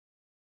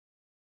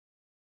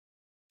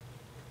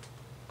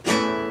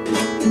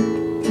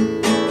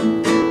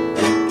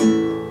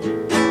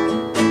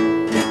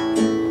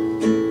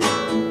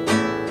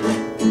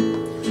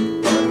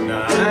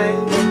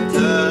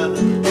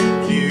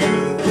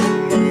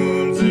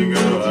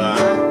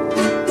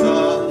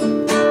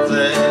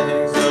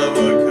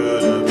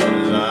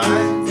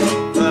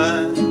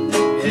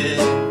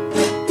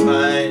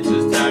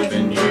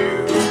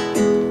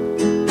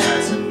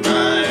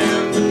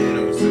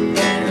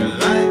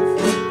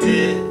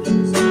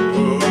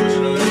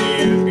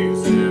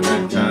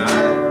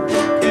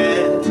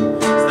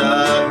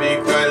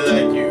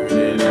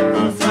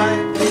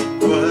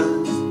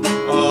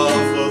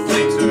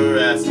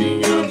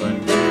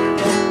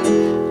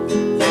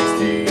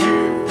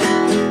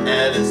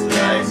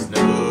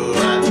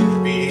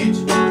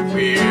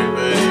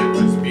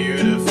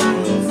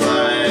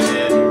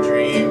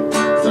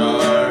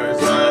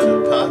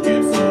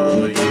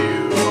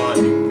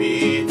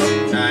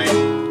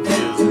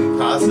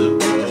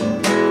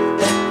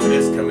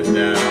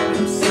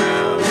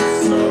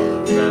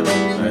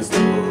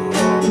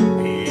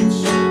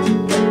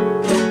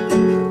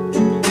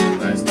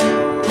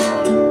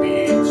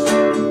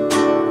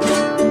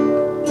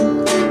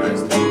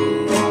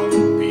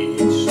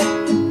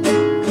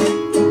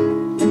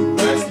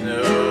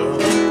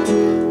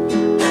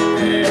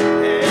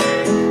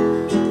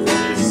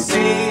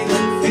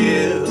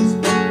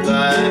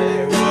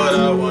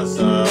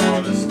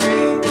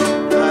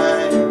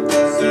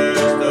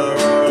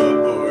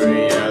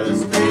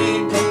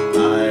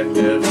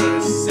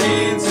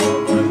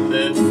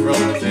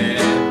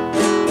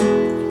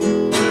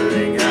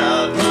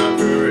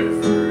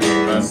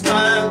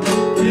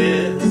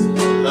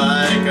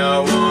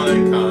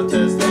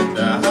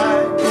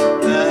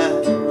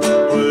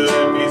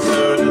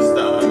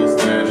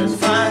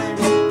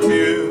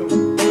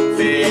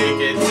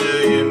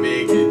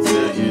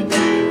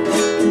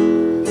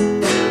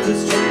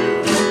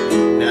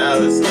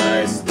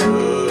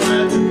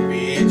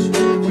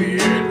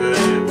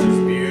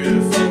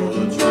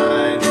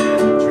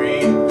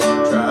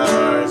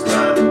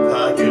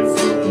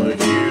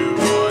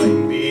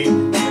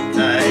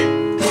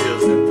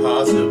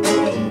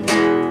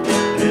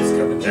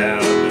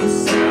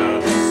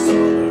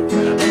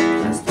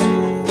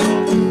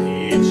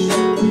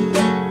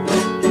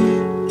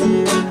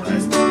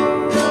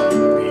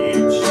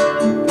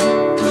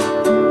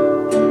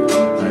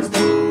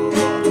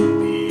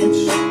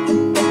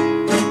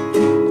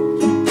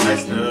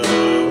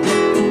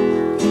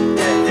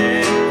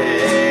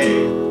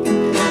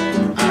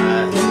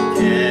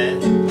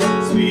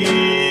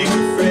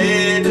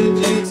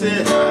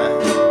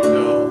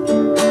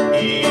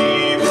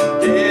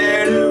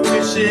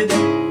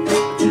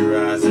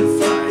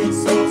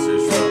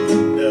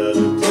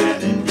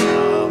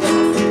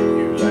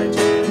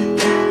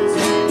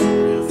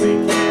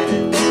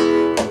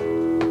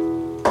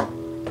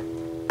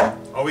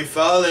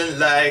falling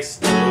like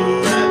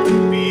snow at the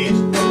beach.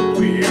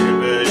 Weird,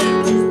 but it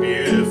was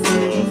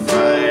beautiful.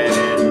 Flying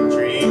in a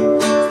dream.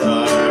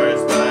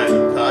 Stars by the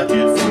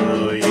pocket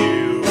full.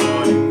 You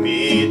wanted me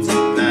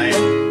tonight.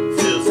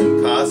 Feels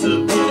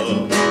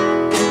impossible.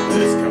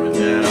 It's coming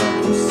down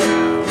the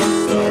sound.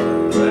 So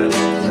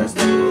let's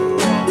go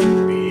on the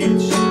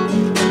beach.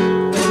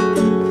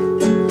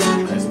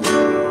 Let's go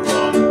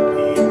on the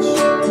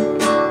beach.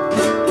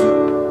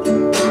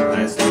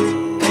 Let's go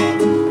on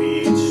the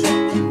beach.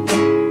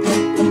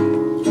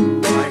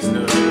 Like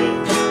snow,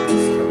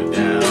 it's coming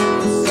down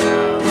the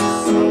sound.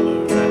 So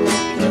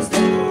let's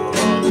go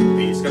on the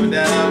beach. Coming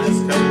down, it's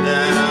coming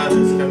down,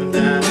 it's coming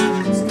down,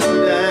 it's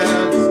coming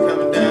down, it's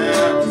coming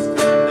down, it's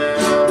coming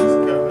down, it's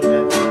coming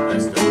down.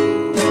 Let's go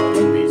on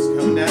the beach.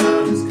 Coming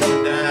down, it's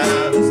coming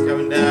down, it's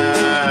coming down.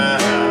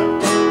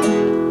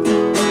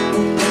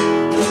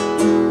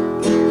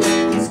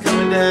 It's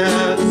coming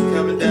down, it's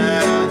coming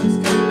down, it's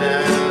coming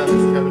down,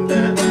 it's coming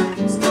down,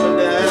 it's coming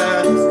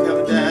down, it's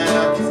coming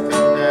down, it's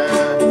coming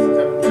down, it's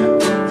coming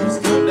down, it's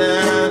coming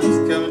down, it's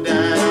coming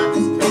down,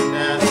 it's coming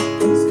down,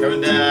 it's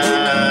coming down.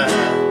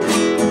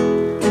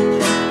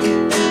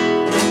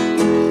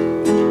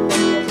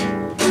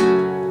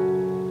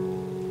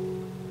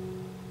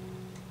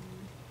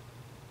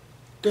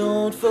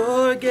 Don't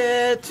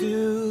forget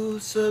to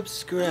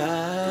subscribe.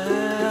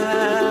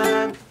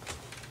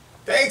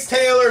 Thanks,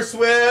 Taylor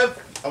Swift.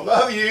 I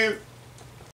love you.